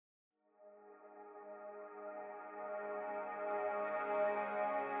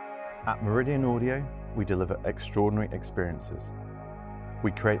At Meridian Audio, we deliver extraordinary experiences.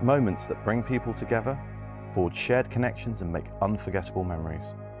 We create moments that bring people together, forge shared connections and make unforgettable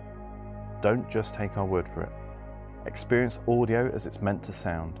memories. Don't just take our word for it. Experience audio as it's meant to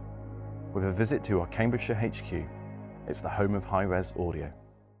sound. With a visit to our Cambridgeshire HQ, it's the home of high-res audio.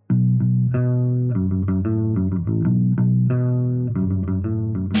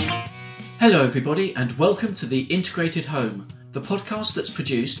 Hello everybody and welcome to the Integrated Home, the podcast that's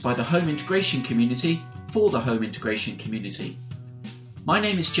produced by the home integration community for the home integration community. My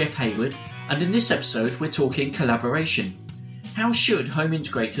name is Jeff Hayward and in this episode we're talking collaboration. How should home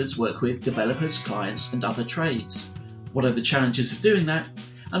integrators work with developers, clients and other trades? What are the challenges of doing that?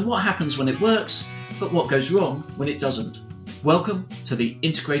 And what happens when it works, but what goes wrong when it doesn't? Welcome to the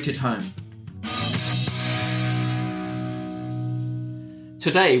Integrated Home.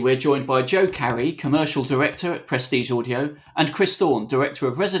 Today we're joined by Joe Carri, Commercial Director at Prestige Audio, and Chris Thorne, Director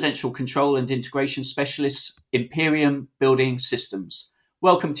of Residential Control and Integration Specialists, Imperium Building Systems.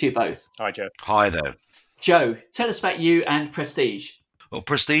 Welcome to you both. Hi, Joe. Hi there. Joe, tell us about you and Prestige. Well,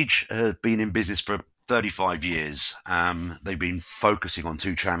 Prestige has been in business for 35 years. They've been focusing on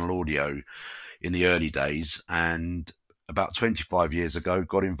two-channel audio in the early days, and about 25 years ago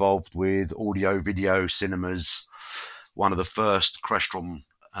got involved with audio, video, cinemas, one of the first Crestron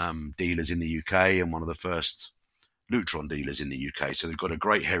dealers in the UK and one of the first Lutron dealers in the UK. So they've got a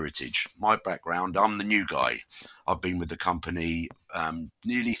great heritage. My background, I'm the new guy. I've been with the company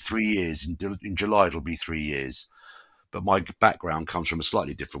nearly 3 years. In July, it'll be 3 years. But my background comes from a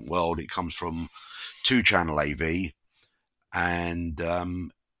slightly different world. It comes from two-channel AV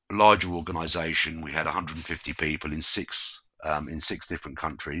and larger organisation. We had 150 people in six different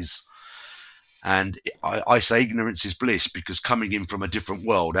countries. And I say ignorance is bliss because coming in from a different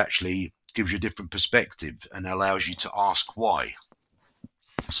world actually gives you a different perspective and allows you to ask why.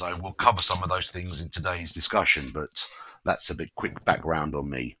 So we'll cover some of those things in today's discussion, but that's a bit quick background on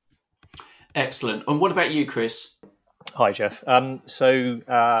me. Excellent. And what about you, Chris? Hi, Jeff.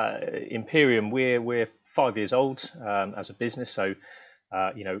 Imperium, we're 5 years old as a business, so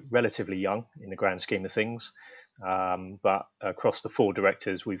relatively young in the grand scheme of things. But across the four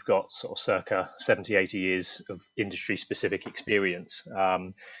directors, we've got sort of circa 70, 80 years of industry-specific experience.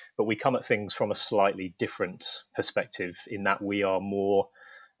 But we come at things from a slightly different perspective in that we are more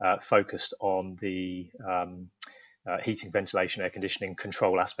focused on the heating, ventilation, air conditioning,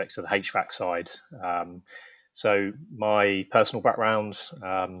 control aspects of the HVAC side. So my personal background,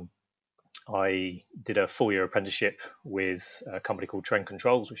 I did a 4-year apprenticeship with a company called Trend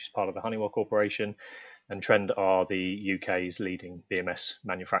Controls, which is part of the Honeywell Corporation. And Trend are the UK's leading BMS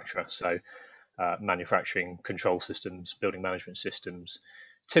manufacturer. So manufacturing control systems, building management systems,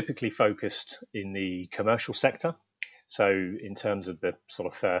 typically focused in the commercial sector. So in terms of the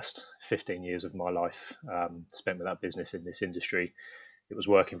sort of first 15 years of my life spent with that business in this industry, it was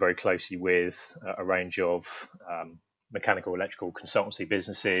working very closely with a range of mechanical, electrical consultancy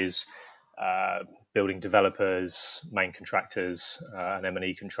businesses, building developers, main contractors, and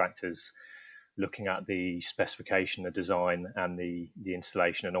M&E contractors, looking at the specification, the design, and the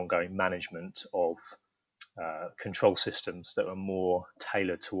installation and ongoing management of control systems that are more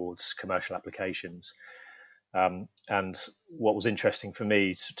tailored towards commercial applications. And what was interesting for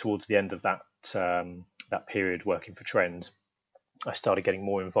me towards the end of that period working for Trend, I started getting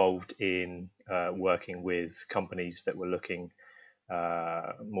more involved in working with companies that were looking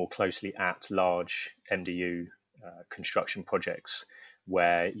more closely at large MDU construction projects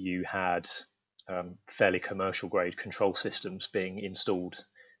where you had fairly commercial grade control systems being installed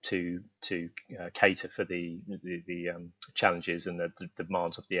to cater for the challenges and the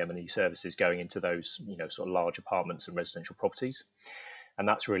demands of the M&E services going into those sort of large apartments and residential properties. And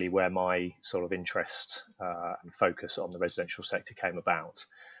that's really where my sort of interest and focus on the residential sector came about.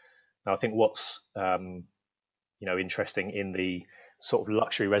 Now, I think what's interesting in the sort of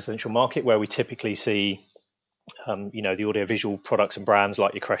luxury residential market, where we typically see the audiovisual products and brands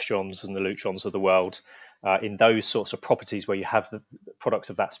like your Crestrons and the Lutrons of the world, in those sorts of properties where you have the products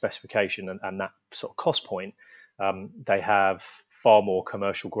of that specification and that sort of cost point, they have far more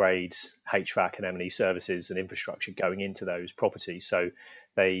commercial grade HVAC and M&E services and infrastructure going into those properties. So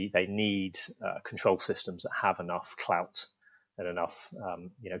they need control systems that have enough clout and enough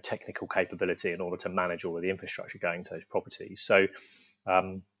technical capability in order to manage all of the infrastructure going to those properties. So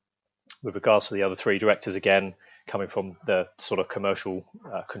with regards to the other three directors, again, coming from the sort of commercial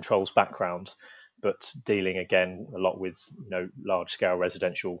controls background, but dealing again a lot with large scale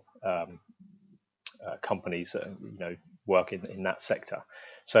residential companies that work in that sector.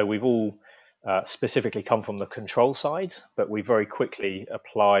 So we've all specifically come from the control side, but we very quickly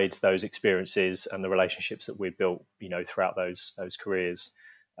applied those experiences and the relationships that we'd built, throughout those careers,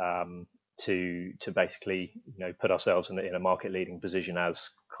 to basically, put ourselves in a market leading position as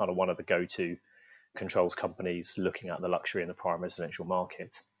kind of one of the go-to controls companies looking at the luxury and the prime residential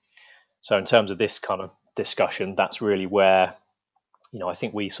market. So in terms of this kind of discussion, that's really where, I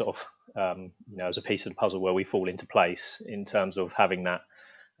think we sort of, as a piece of the puzzle where we fall into place in terms of having that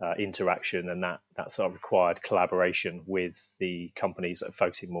interaction and that sort of required collaboration with the companies that are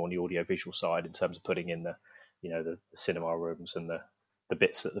focusing more on the audio visual side in terms of putting in the cinema rooms and the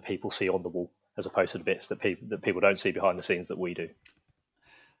bits that the people see on the wall, as opposed to the bits that people don't see behind the scenes that we do.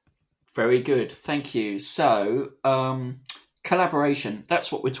 Very good, thank you. So collaboration,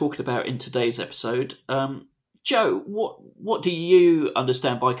 that's what we're talking about in today's episode. Joe, what do you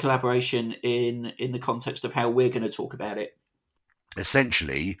understand by collaboration in the context of how we're going to talk about it?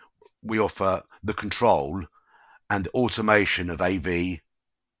 Essentially, we offer the control and the automation of AV,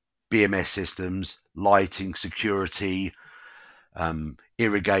 BMS systems, lighting, security,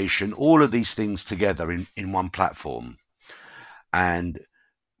 irrigation, all of these things together in one platform. And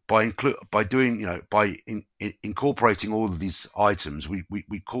by incorporating all of these items,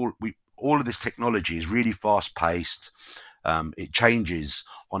 all of this technology is really fast paced. It changes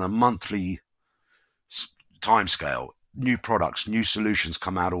on a monthly timescale. New products, new solutions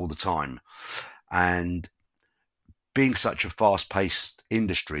come out all the time, and being such a fast-paced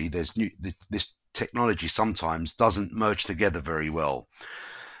industry, this technology sometimes doesn't merge together very well,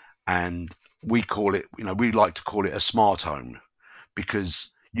 and we like to call it a smart home,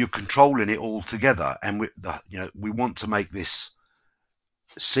 because you're controlling it all together, and we want to make this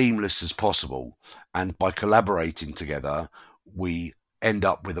seamless as possible, and by collaborating together, we end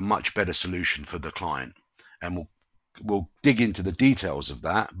up with a much better solution for the client, and we'll dig into the details of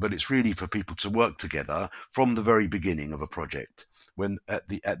that, but it's really for people to work together from the very beginning of a project, when at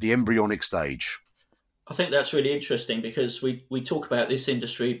the embryonic stage. I think that's really interesting, because we talk about this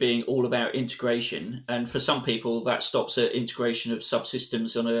industry being all about integration, and for some people that stops at integration of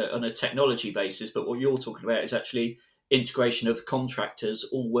subsystems on a technology basis, but what you're talking about is actually integration of contractors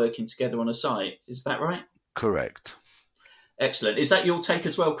all working together on a site. Is that right? Correct. Excellent. Is that your take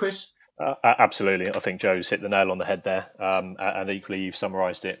as well, Chris? Absolutely. I think Joe's hit the nail on the head there. And equally, you've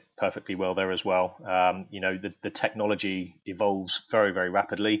summarised it perfectly well there as well. The technology evolves very, very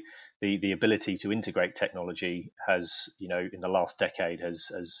rapidly. The ability to integrate technology has, in the last decade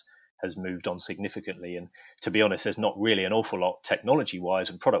has moved on significantly. And to be honest, there's not really an awful lot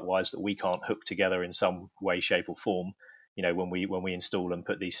technology-wise and product-wise that we can't hook together in some way, shape or form, when we install and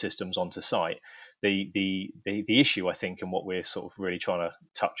put these systems onto site. The issue, I think, and what we're sort of really trying to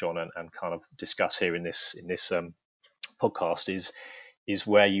touch on and kind of discuss here in this podcast is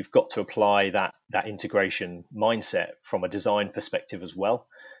where you've got to apply that integration mindset from a design perspective as well.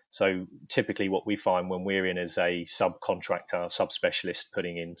 So typically what we find when we're in as a subcontractor, subspecialist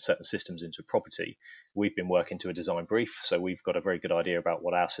putting in certain systems into a property, we've been working to a design brief. So we've got a very good idea about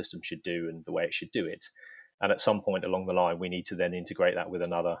what our system should do and the way it should do it. And at some point along the line, we need to then integrate that with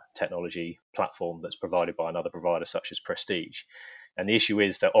another technology platform that's provided by another provider, such as Prestige. And the issue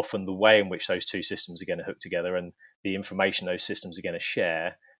is that often the way in which those two systems are going to hook together and the information those systems are going to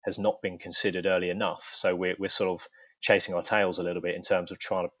share has not been considered early enough. So we're sort of chasing our tails a little bit in terms of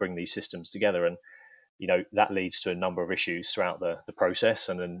trying to bring these systems together. And, that leads to a number of issues throughout the process.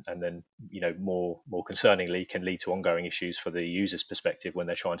 And then, more concerningly, can lead to ongoing issues for the user's perspective when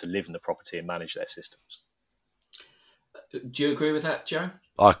they're trying to live in the property and manage their systems. Do you agree with that, Joe?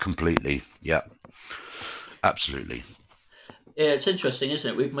 I completely, yeah, absolutely. Yeah, it's interesting, isn't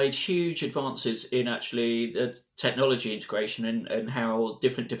it? We've made huge advances in actually the technology integration and how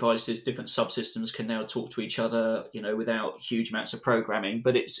different devices, different subsystems can now talk to each other, without huge amounts of programming.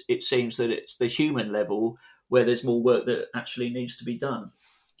 But it seems that it's the human level where there's more work that actually needs to be done.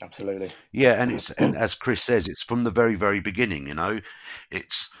 Absolutely. Yeah, and as Chris says, it's from the very, very beginning.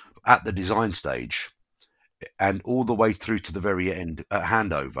 It's at the design stage and all the way through to the very end at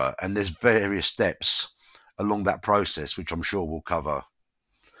handover, and there's various steps along that process, which I'm sure we'll cover.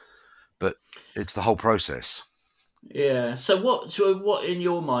 But it's the whole process. Yeah. So what in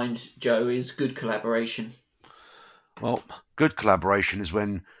your mind, Joe, is good collaboration? Well, good collaboration is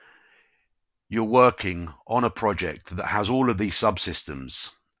when you're working on a project that has all of these subsystems,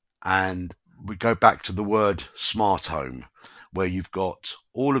 and we go back to the word smart home, where you've got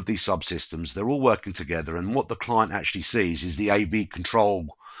all of these subsystems, they're all working together, and what the client actually sees is the AV control,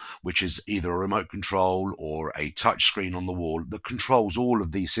 which is either a remote control or a touch screen on the wall that controls all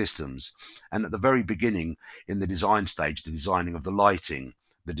of these systems. And at the very beginning, in the design stage, the designing of the lighting,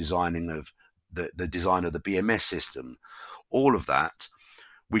 the designing of the design of the BMS system, all of that,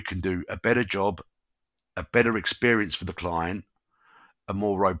 we can do a better job, a better experience for the client, a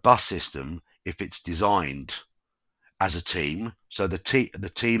more robust system if it's designed as a team. So the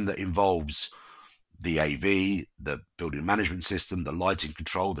team that involves the AV, the building management system, the lighting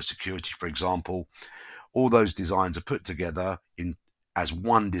control, the security, for example, all those designs are put together in as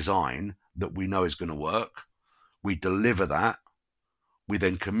one design that we know is going to work. We deliver that. We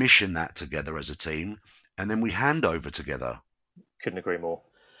then commission that together as a team, and then we hand over together. Couldn't agree more.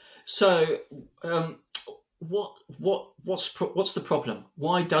 So, what's the problem?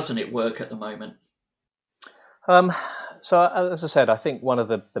 Why doesn't it work at the moment? So, as I said, I think one of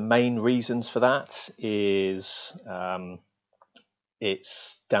the main reasons for that is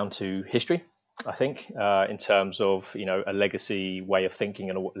it's down to history. I think in terms of a legacy way of thinking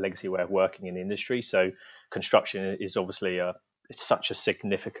and a legacy way of working in the industry. So, construction is obviously it's such a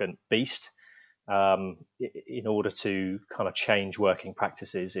significant beast. In order to kind of change working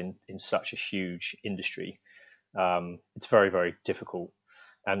practices in such a huge industry, it's very, very difficult.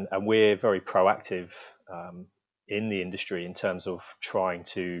 And we're very proactive in the industry in terms of trying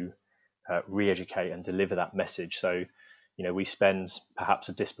to re-educate and deliver that message. So, we spend perhaps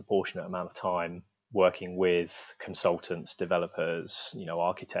a disproportionate amount of time working with consultants, developers,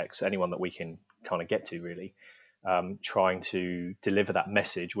 architects, anyone that we can kind of get to really, trying to deliver that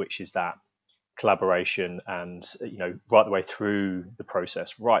message, which is that collaboration and right the way through the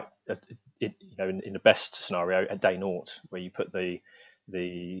process, right in the best scenario at day naught, where you put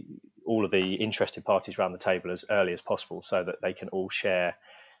all of the interested parties around the table as early as possible so that they can all share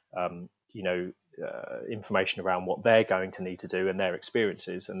information around what they're going to need to do and their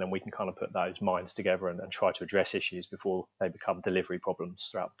experiences, and then we can kind of put those minds together and try to address issues before they become delivery problems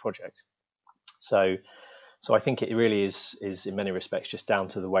throughout the project. So I think it really is in many respects just down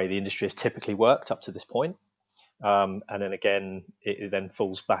to the way the industry has typically worked up to this point. And then again, it then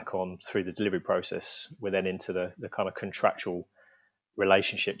falls back on through the delivery process. We're then into the kind of contractual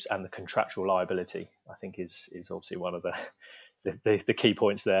relationships and the contractual liability, I think is obviously one of the key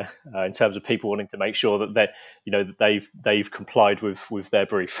points there in terms of people wanting to make sure that they've complied with their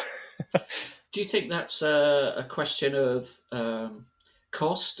brief. Do you think that's a question of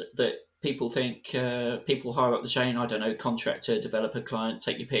cost, that people think people higher up the chain, I don't know, contractor, developer, client,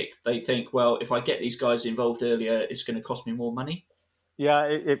 take your pick, they think, well, if I get these guys involved earlier, it's going to cost me more money? Yeah,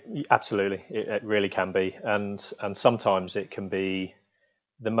 it absolutely. It really can be. And sometimes it can be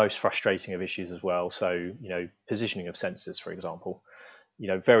the most frustrating of issues as well. So, positioning of sensors, for example,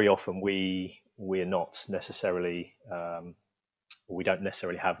 very often we're not necessarily, we don't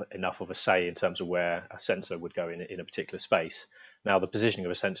necessarily have enough of a say in terms of where a sensor would go in a particular space. Now, the positioning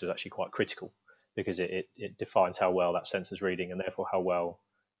of a sensor is actually quite critical because it defines how well that sensor is reading and therefore how well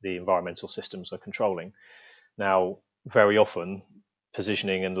the environmental systems are controlling. Now, very often,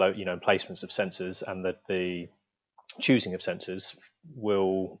 positioning and placements of sensors and the choosing of sensors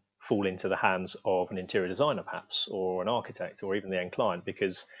will fall into the hands of an interior designer, perhaps, or an architect, or even the end client,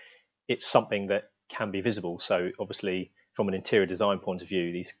 because it's something that can be visible. So, obviously, from an interior design point of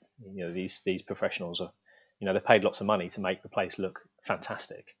view, these professionals are, they're paid lots of money to make the place look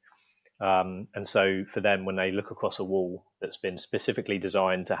fantastic. And so for them, when they look across a wall that's been specifically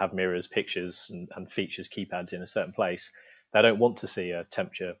designed to have mirrors, pictures, and features keypads in a certain place, they don't want to see a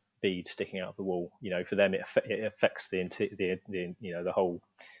temperature bead sticking out of the wall. For them, it affects the whole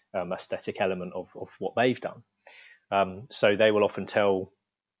aesthetic element of what they've done. So they will often tell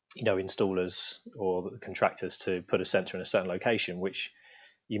installers or the contractors to put a sensor in a certain location, which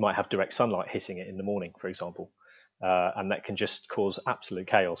you might have direct sunlight hitting it in the morning, for example, and that can just cause absolute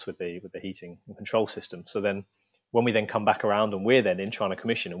chaos with the heating and control system. So then, when we then come back around and we're then in trying to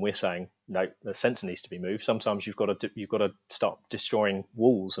commission and we're saying no, the sensor needs to be moved, sometimes you've got to start destroying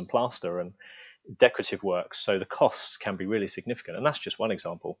walls and plaster and decorative works. So the costs can be really significant, and that's just one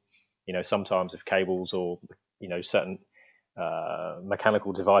example. Sometimes if cables or certain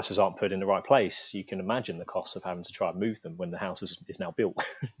mechanical devices aren't put in the right place, you can imagine the costs of having to try and move them when the house is now built,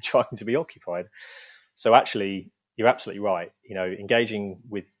 trying to be occupied. So actually, you're absolutely right. Engaging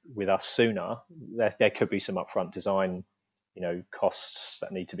with us sooner, there could be some upfront design, costs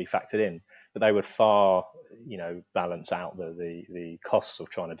that need to be factored in, but they would far, balance out the costs of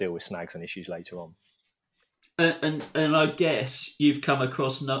trying to deal with snags and issues later on. And I guess you've come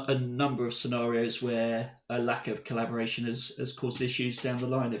across a number of scenarios where a lack of collaboration has caused issues down the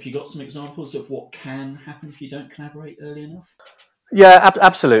line. Have you got some examples of what can happen if you don't collaborate early enough? Yeah,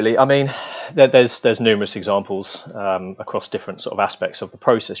 absolutely. I mean, there's numerous examples across different sort of aspects of the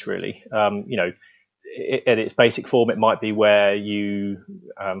process, really. at its basic form, it might be where you,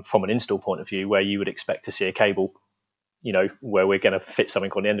 from an install point of view, where you would expect to see a cable, where we're going to fit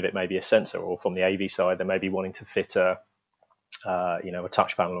something on the end of it, maybe a sensor, or from the AV side, they may be wanting to fit a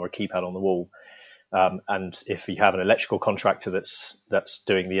touch panel or a keypad on the wall. And if you have an electrical contractor that's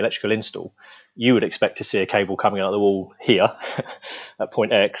doing the electrical install, you would expect to see a cable coming out of the wall here at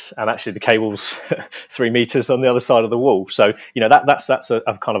point X, and actually the cable's 3 meters on the other side of the wall. So that's a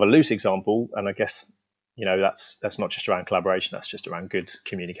kind of a loose example, and I guess that's not just around collaboration, that's just around good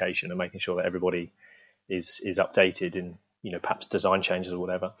communication and making sure that everybody is updated in perhaps design changes or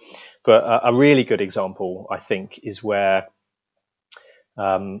whatever. But a really good example, I think, is where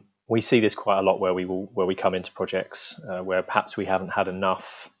we see this quite a lot, where we come into projects where perhaps we haven't had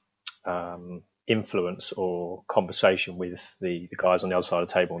enough influence or conversation with the guys on the other side of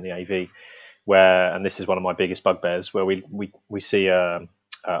the table in the AV, and this is one of my biggest bugbears, where we see a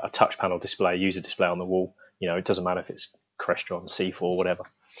touch panel display, user display on the wall. It doesn't matter if it's Crestron, C4, whatever.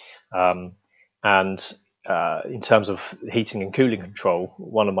 And in terms of heating and cooling control,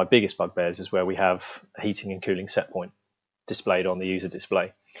 one of my biggest bugbears is where we have a heating and cooling set point displayed on the user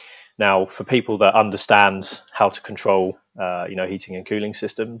display. Now, for people that understand how to control, heating and cooling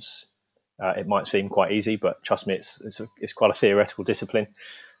systems, it might seem quite easy, but trust me, it's quite a theoretical discipline.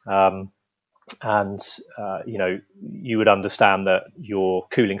 You would understand that your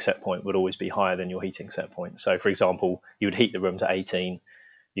cooling set point would always be higher than your heating set point. So, for example, you would heat the room to 18,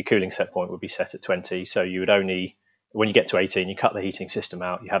 your cooling set point would be set at 20. So you would only, when you get to 18, you cut the heating system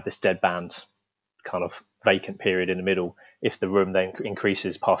out, you have this dead band kind of vacant period in the middle. If the room then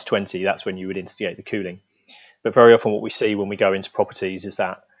increases past 20, that's when you would instigate the cooling. But very often what we see when we go into properties is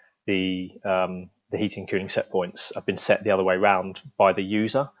that the heating and cooling set points have been set the other way around by the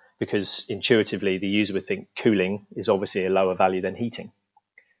user, because intuitively the user would think cooling is obviously a lower value than heating.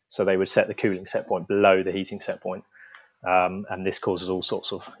 So they would set the cooling set point below the heating set point. And this causes all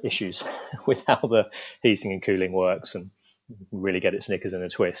sorts of issues with how the heating and cooling works, and really get its knickers in a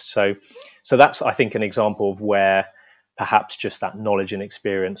twist. So that's, I think, an example of where perhaps just that knowledge and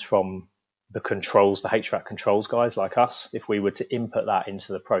experience from the controls, the HVAC controls guys like us, if we were to input that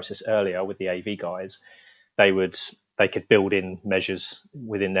into the process earlier with the AV guys, they could build in measures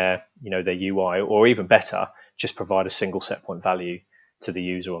within their UI, or even better, just provide a single set point value to the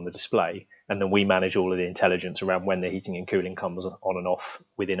user on the display, and then we manage all of the intelligence around when the heating and cooling comes on and off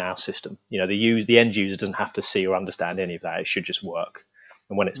within our system. The end user doesn't have to see or understand any of that. It should just work,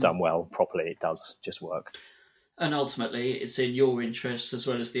 and when it's done well, properly, it does just work. And ultimately, it's in your interest as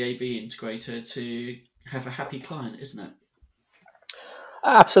well as the AV integrator to have a happy client, isn't it?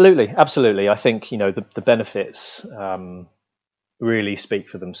 Absolutely. I think the benefits really speak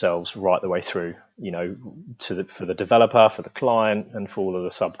for themselves right the way through, for the developer, for the client, and for all of the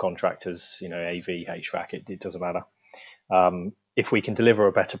subcontractors, AV, HVAC, it doesn't matter. If we can deliver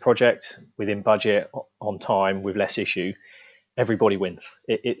a better project within budget, on time, with less issue, everybody wins.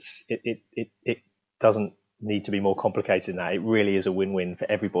 It doesn't need to be more complicated than that. It really is a win-win for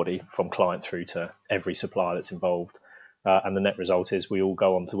everybody, from client through to every supplier that's involved. And the net result is we all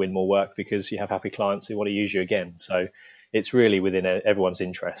go on to win more work, because you have happy clients who want to use you again. So it's really within everyone's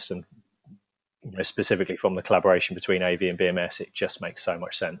interest, and specifically from the collaboration between AV and BMS, it just makes so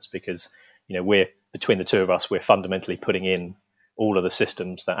much sense, because we're, between the two of us, we're fundamentally putting in all of the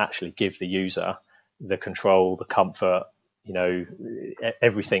systems that actually give the user the control, the comfort,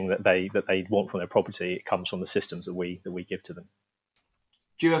 everything that they want from their property. It comes from the systems that we give to them.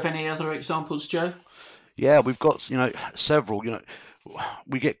 Do you have any other examples, Joe? Yeah, we've got several.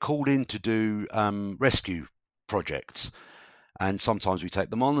 We get called in to do rescue projects, and sometimes we take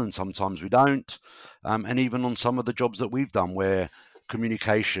them on, and sometimes we don't. And even on some of the jobs that we've done, where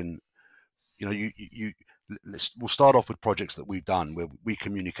communication, we'll start off with projects that we've done where we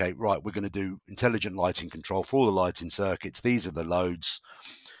communicate, right, we're going to do intelligent lighting control for all the lighting circuits. These are the loads,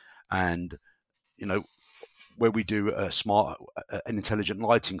 and where we do an intelligent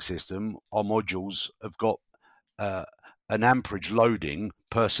lighting system, our modules have got an amperage loading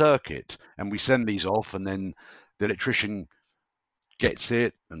per circuit, and we send these off, and then the electrician gets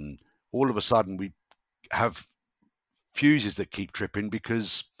it, and all of a sudden we have fuses that keep tripping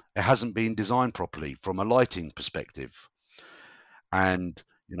because it hasn't been designed properly from a lighting perspective. And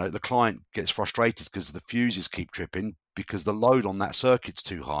the client gets frustrated because the fuses keep tripping because the load on that circuit's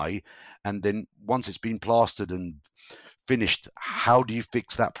too high. And then once it's been plastered and finished, how do you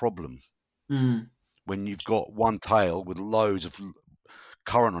fix that problem? When you've got one tail with loads of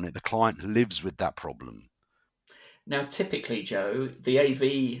current on it? The client lives with that problem. Now, typically, Joe, the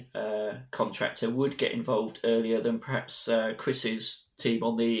AV contractor would get involved earlier than perhaps Chris's team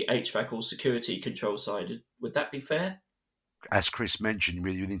on the HVAC or security control side. Would that be fair? As Chris mentioned,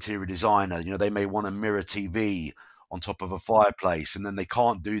 with an interior designer, they may want a mirror TV on top of a fireplace, and then they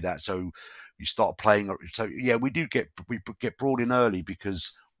can't do that. So you start playing. So yeah, we get brought in early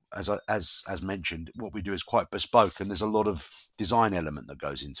because, as mentioned, what we do is quite bespoke, and there's a lot of design element that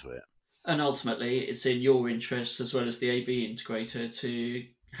goes into it. And ultimately, it's in your interest as well as the AV integrator to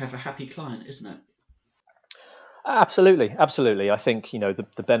have a happy client, isn't it? Absolutely. I think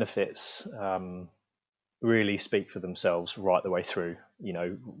the benefits really speak for themselves right the way through.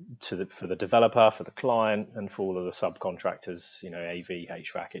 For the developer, for the client, and for all of the subcontractors. AV,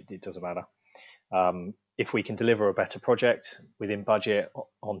 HVAC, it doesn't matter. If we can deliver a better project within budget,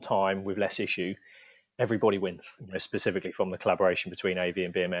 on time, with less issue, everybody wins. Specifically from the collaboration between AV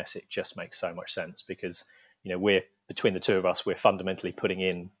and BMS, it just makes so much sense because we're between the two of us, we're fundamentally putting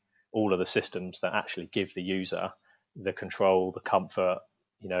in all of the systems that actually give the user the control, the comfort,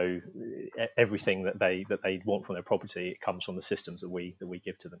 everything that they want from their property. It comes from the systems that we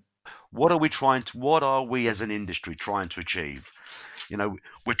give to them. What are we as an industry trying to achieve?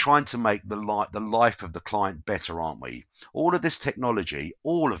 We're trying to make the life of the client better, aren't we? All of this technology,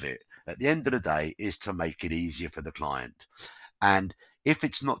 all of it, at the end of the day, is to make it easier for the client. And if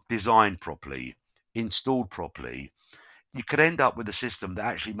it's not designed properly, installed properly, you could end up with a system that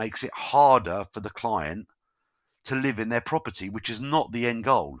actually makes it harder for the client to live in their property, which is not the end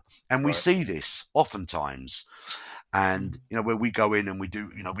goal. And we see this oftentimes. And, where we go in and we do,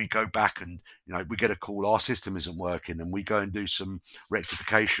 we go back and, we get a call, our system isn't working, and we go and do some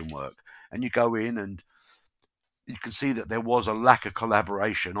rectification work. And you go in and you can see that there was a lack of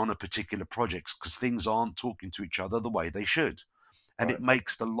collaboration on a particular project because things aren't talking to each other the way they should. And it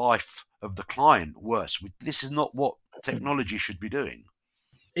makes the life of the client worse. This is not what technology should be doing.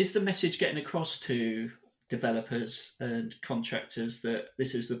 Is the message getting across to developers and contractors that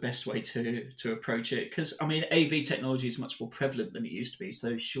this is the best way to approach it? Because AV technology is much more prevalent than it used to be,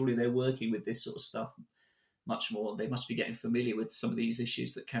 so surely they're working with this sort of stuff much more. They must be getting familiar with some of these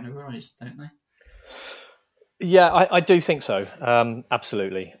issues that can arise, don't they? Yeah, I do think so.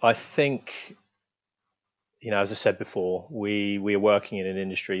 Absolutely. I think, as I said before, we are working in an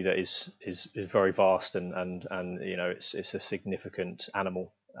industry that is very vast and it's a significant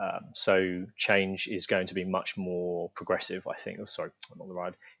animal. So change is going to be much more progressive, I think. Sorry, I'm on the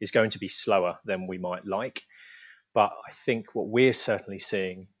ride. It's going to be slower than we might like. But I think what we're certainly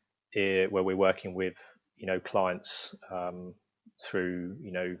seeing here, where we're working with, clients through,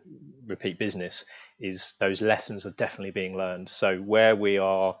 repeat business, is those lessons are definitely being learned. So where we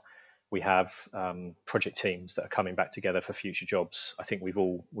have project teams that are coming back together for future jobs. I think we've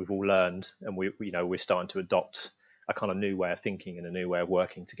all learned, and we're starting to adopt a kind of new way of thinking and a new way of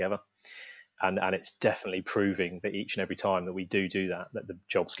working together. And it's definitely proving that each and every time that we do that the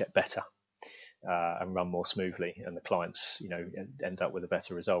jobs get better and run more smoothly, and the clients, end up with a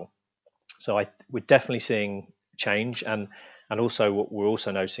better result. So we're definitely seeing change, and also what we're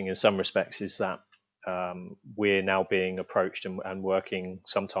also noticing in some respects is that we're now being approached and working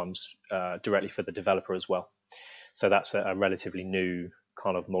sometimes directly for the developer as well. So that's a relatively new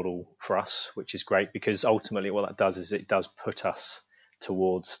kind of model for us, which is great, because ultimately what that does is it does put us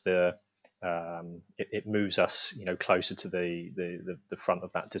towards it moves us closer to the front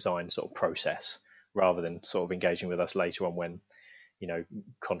of that design sort of process, rather than sort of engaging with us later on when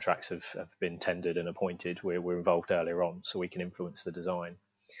contracts have been tendered and appointed. We're involved earlier on, so we can influence the design.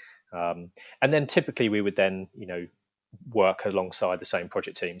 And then typically we would then, work alongside the same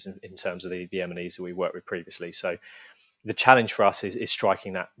project teams in terms of the M&Es that we worked with previously. So the challenge for us is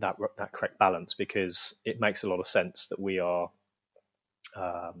striking that correct balance, because it makes a lot of sense that we are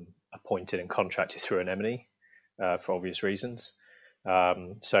appointed and contracted through an M&E for obvious reasons.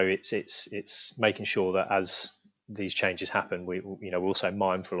 So it's making sure that as these changes happen, we're also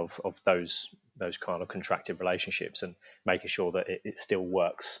mindful of those kind of contracted relationships, and making sure that it still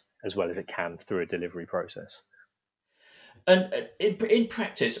works as well as it can through a delivery process. And in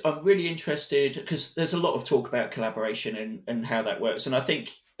practice, I'm really interested, because there's a lot of talk about collaboration and how that works. And I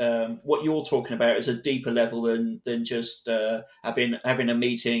think what you're talking about is a deeper level than just having a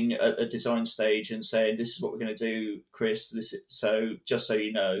meeting at a design stage and saying, this is what we're going to do, Chris. So just so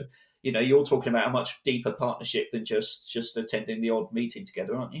you're talking about a much deeper partnership than just attending the odd meeting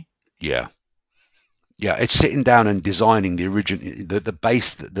together, aren't you? Yeah. Yeah, it's sitting down and designing the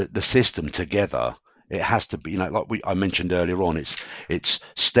base, the system together. It has to be, I mentioned earlier on, it's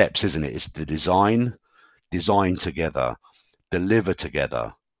steps, isn't it? It's the design together, deliver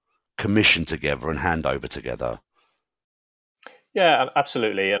together, commission together, and hand over together. Yeah,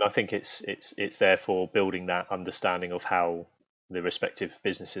 absolutely. And I think it's therefore building that understanding of how the respective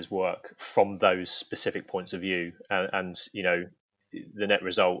businesses work from those specific points of view, and the net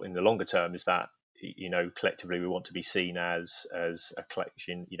result in the longer term is that collectively we want to be seen as a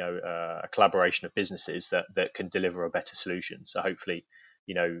collection, a collaboration of businesses that can deliver a better solution. So hopefully,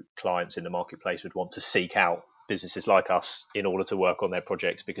 clients in the marketplace would want to seek out businesses like us in order to work on their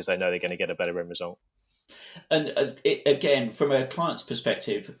projects because they know they're going to get a better end result. And again, from a client's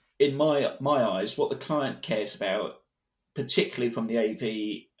perspective, in my eyes, what the client cares about, particularly from the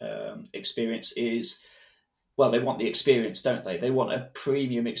AV experience, is, well, they want the experience, don't they? They want a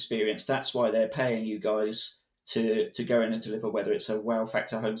premium experience. That's why they're paying you guys to go in and deliver, whether it's a wow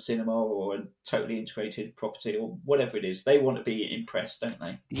factor home cinema or a totally integrated property or whatever it is. They want to be impressed, don't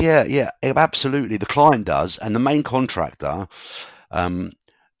they? Yeah, absolutely. The client does, and the main contractor,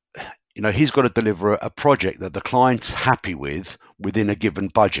 he's got to deliver a project that the client's happy with within a given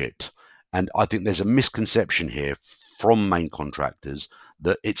budget. And I think there's a misconception here from main contractors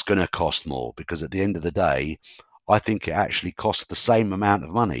that it's going to cost more, because at the end of the day, I think it actually costs the same amount of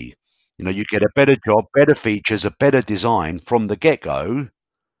money. You get a better job, better features, a better design from the get-go.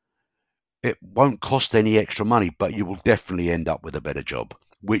 It won't cost any extra money, but you will definitely end up with a better job,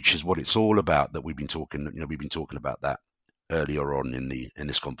 which is what it's all about. That we've been talking about that earlier on in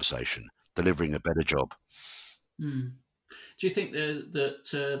this conversation, delivering a better job. Do you think that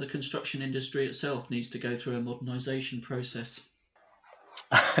the construction industry itself needs to go through a modernisation process?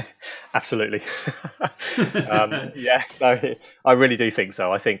 Absolutely. I really do think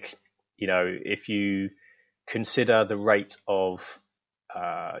so. I think, if you consider the rate of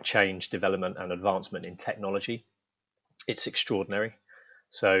change, development and advancement in technology, it's extraordinary.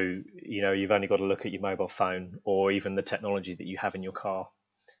 So, you've only got to look at your mobile phone or even the technology that you have in your car.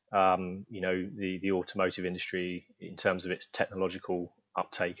 The automotive industry, in terms of its technological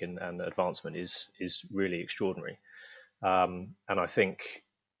uptake and advancement, is really extraordinary. And I think,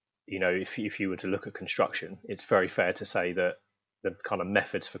 if you were to look at construction, it's very fair to say that the kind of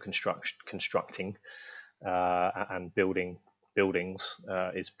methods for constructing and building buildings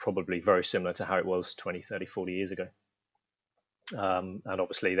is probably very similar to how it was 20, 30, 40 years ago. And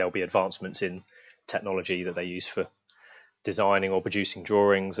obviously there'll be advancements in technology that they use for designing or producing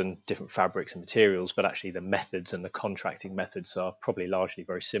drawings and different fabrics and materials, but actually the methods and the contracting methods are probably largely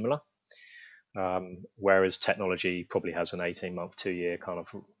very similar. Whereas technology probably has an 18-month, 2-year kind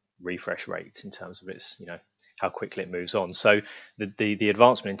of refresh rate in terms of its, how quickly it moves on. So the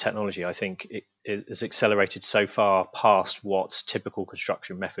advancement in technology, I think, it has accelerated so far past what typical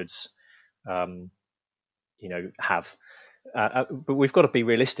construction methods, have. But we've got to be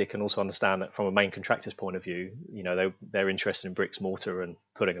realistic and also understand that from a main contractor's point of view, they're interested in bricks, mortar and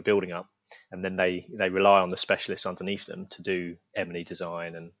putting a building up, and then they rely on the specialists underneath them to do M&E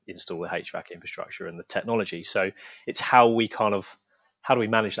design and install the HVAC infrastructure and the technology. So it's how do we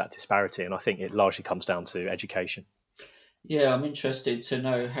manage that disparity? And I think it largely comes down to education. Yeah, I'm interested to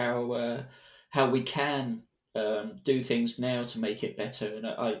know how we can do things now to make it better. And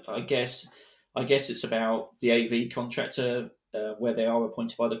I guess it's about the AV contractor, where they are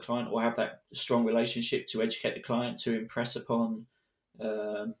appointed by the client or have that strong relationship to educate the client, to impress upon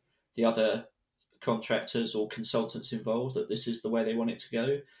the other contractors or consultants involved that this is the way they want it to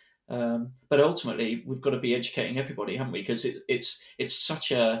go. But ultimately, we've got to be educating everybody, haven't we? Because it's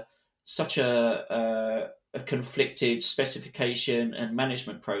such a conflicted specification and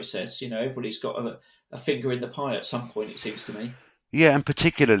management process. Everybody's got a finger in the pie at some point, it seems to me. Yeah, and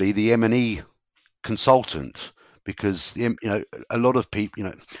particularly the M&E consultant, because a lot of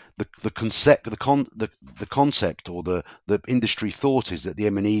people, the concept or the industry thought is that the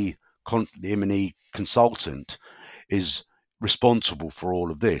M&E consultant is responsible for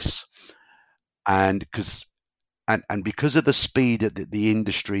all of this, and because of the speed that the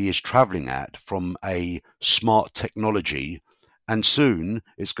industry is traveling at from a smart technology, and soon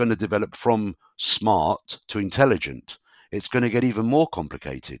it's going to develop from smart to intelligent, it's going to get even more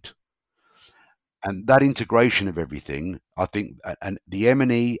complicated. And that integration of everything, I think, and the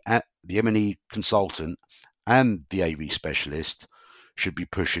M&E consultant and the AV specialist should be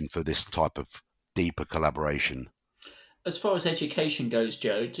pushing for this type of deeper collaboration. As far as education goes,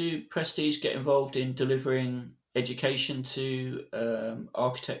 Joe, do Prestige get involved in delivering education to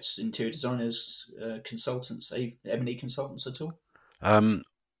architects, interior designers, consultants, M&E consultants at all?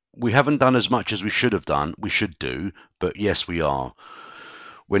 We haven't done as much as we should have done. We should do, but yes, we are.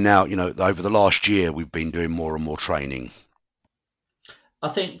 We're now, over the last year, we've been doing more and more training. I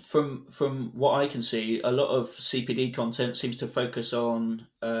think from what I can see, a lot of CPD content seems to focus on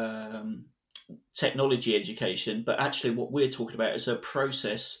technology education, but actually what we're talking about is a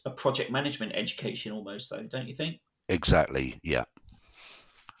project management education almost, though, don't you think? Exactly. Yeah.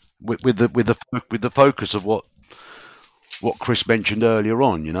 With the focus of what Chris mentioned earlier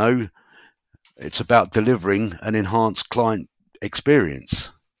on, it's about delivering an enhanced client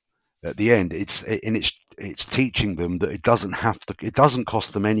experience. At the end, it's teaching them that it doesn't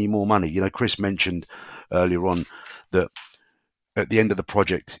cost them any more money. Chris mentioned earlier on that at the end of the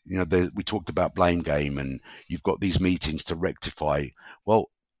project, we talked about blame game, and you've got these meetings to rectify. Well,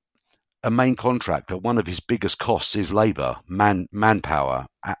 a main contractor, one of his biggest costs is labour, manpower,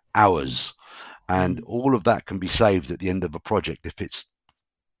 hours, and all of that can be saved at the end of a project if it's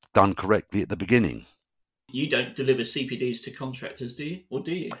done correctly at the beginning. You don't deliver CPDs to contractors, do you? Or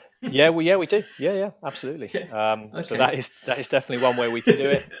do you? Yeah, we do. Yeah, absolutely. Okay. So that is definitely one way we can do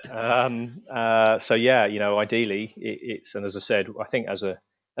it. So yeah, ideally, it's, and as I said, I think as a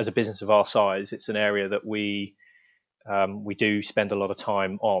business of our size, it's an area that we do spend a lot of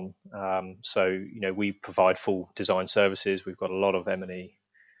time on. So we provide full design services. We've got a lot of M&E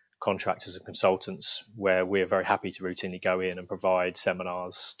contractors and consultants where we're very happy to routinely go in and provide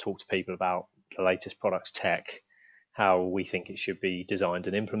seminars, talk to people about the latest products, tech, how we think it should be designed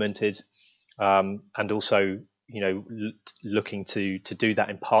and implemented, and also looking to do that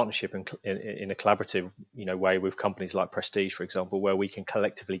in partnership and in a collaborative way with companies like Prestige, for example, where we can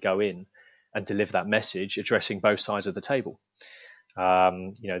collectively go in and deliver that message, addressing both sides of the table.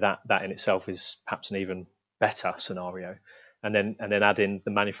 That in itself is perhaps an even better scenario, and then add in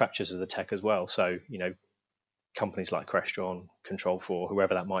the manufacturers of the tech as well. So companies like Crestron, Control4,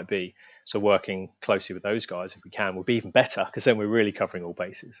 whoever that might be. So working closely with those guys, if we can, will be even better, because then we're really covering all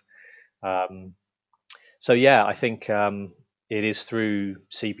bases. So yeah, I think it is through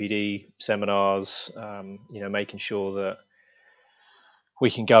CPD seminars, making sure that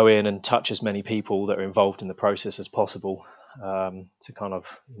we can go in and touch as many people that are involved in the process as possible, to kind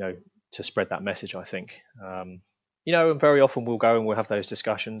of, to spread that message, I think. And very often we'll go and we'll have those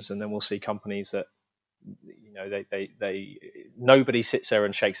discussions, and then we'll see companies that, they nobody sits there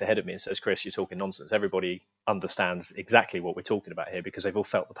and shakes their head at me and says, Chris, you're talking nonsense. Everybody understands exactly what we're talking about here, because they've all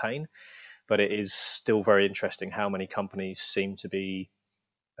felt the pain. But it is still very interesting how many companies seem to be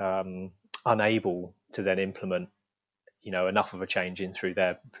unable to then implement enough of a change in through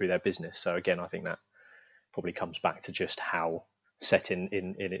their business. So again, I think that probably comes back to just how set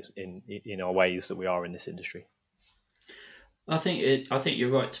in our ways that we are in this industry. I think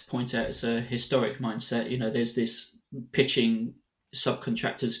you're right to point out it's a historic mindset. There's this pitching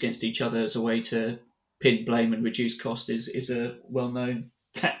subcontractors against each other as a way to pin blame and reduce cost is a well-known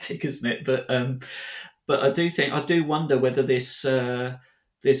tactic, isn't it? But I do wonder whether this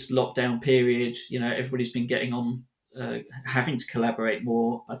lockdown period, everybody's been getting on, having to collaborate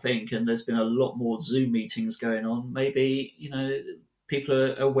more, I think, and there's been a lot more Zoom meetings going on. Maybe people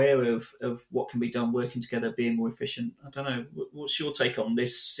are aware of what can be done working together, being more efficient. I don't know. What's your take on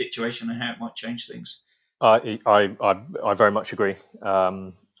this situation and how it might change things? I very much agree.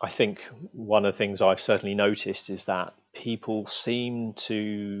 I think one of the things I've certainly noticed is that people seem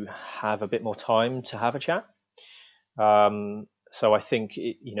to have a bit more time to have a chat. So I think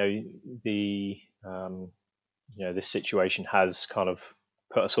this situation has kind of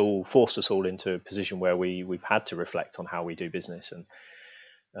forced us all into a position where we've had to reflect on how we do business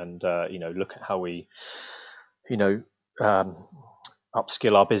and look at how we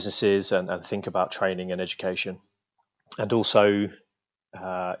upskill our businesses and think about training and education. And also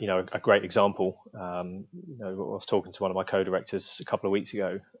a great example, I was talking to one of my co-directors a couple of weeks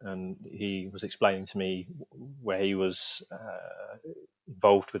ago, and he was explaining to me where he was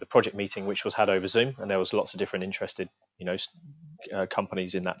involved with a project meeting which was had over Zoom, and there was lots of different interested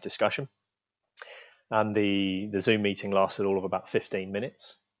companies in that discussion, and the Zoom meeting lasted all of about 15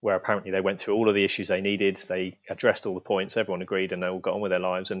 minutes, where apparently they went through all of the issues they needed, they addressed all the points, everyone agreed, and they all got on with their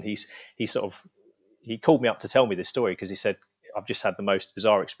lives. And he called me up to tell me this story, because he said, I've just had the most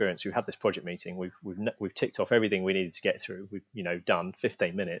bizarre experience. We've had this project meeting. We've ticked off everything we needed to get through. We've done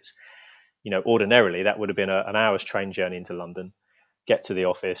 15 minutes. Ordinarily that would have been an hour's train journey into London, get to the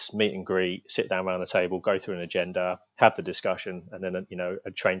office, meet and greet, sit down around the table, go through an agenda, have the discussion, and then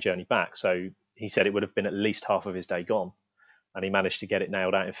a train journey back. So he said it would have been at least half of his day gone, and he managed to get it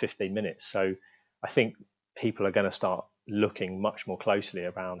nailed out in 15 minutes. So I think people are going to start looking much more closely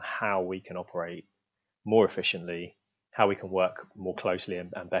around how we can operate more efficiently, how we can work more closely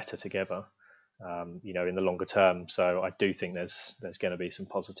and better together, in the longer term. So I do think there's going to be some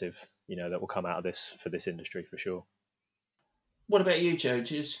positive, that will come out of this for this industry for sure. What about you, Joe?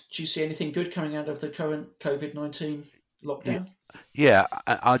 Do you see anything good coming out of the current COVID-19 lockdown? Yeah,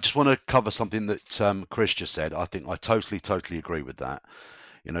 I just want to cover something that Chris just said. I think I totally agree with that.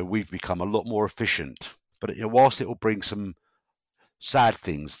 We've become a lot more efficient But whilst it will bring some sad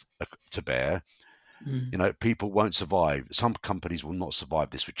things to bear, people won't survive. Some companies will not survive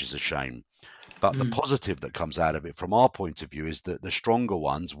this, which is a shame. But the positive that comes out of it from our point of view is that the stronger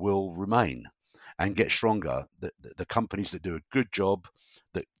ones will remain and get stronger. The companies that do a good job,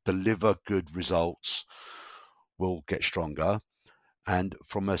 that deliver good results, will get stronger. And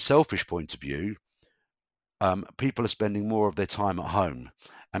from a selfish point of view, people are spending more of their time at home.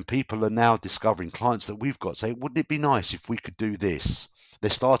 And people are now discovering, clients that we've got say, wouldn't it be nice if we could do this? They're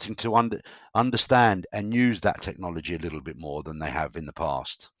starting to understand and use that technology a little bit more than they have in the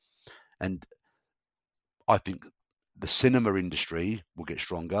past. And I think the cinema industry will get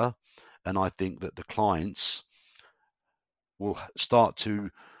stronger, and I think that the clients will start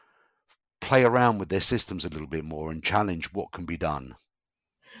to play around with their systems a little bit more and challenge what can be done.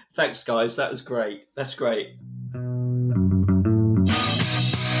 Thanks, guys. That was great. That's great.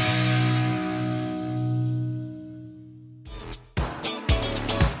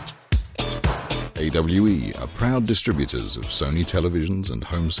 AWE are proud distributors of Sony televisions and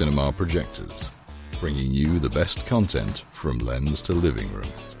home cinema projectors, bringing you the best content from lens to living room.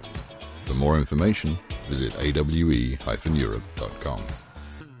 For more information, visit awe-europe.com.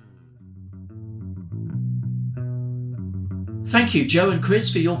 Thank you, Joe and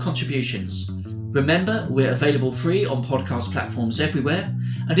Chris, for your contributions. Remember, we're available free on podcast platforms everywhere,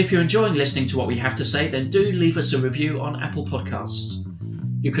 and if you're enjoying listening to what we have to say, then do leave us a review on Apple Podcasts.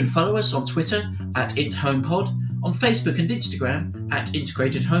 You can follow us on Twitter @IntHomePod, on Facebook and Instagram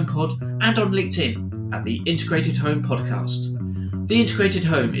 @IntegratedHomePod, and on LinkedIn @The Integrated Home Podcast. The Integrated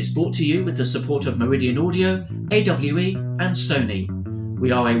Home is brought to you with the support of Meridian Audio, AWE, and Sony.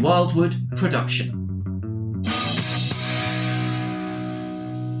 We are a Wildwood production.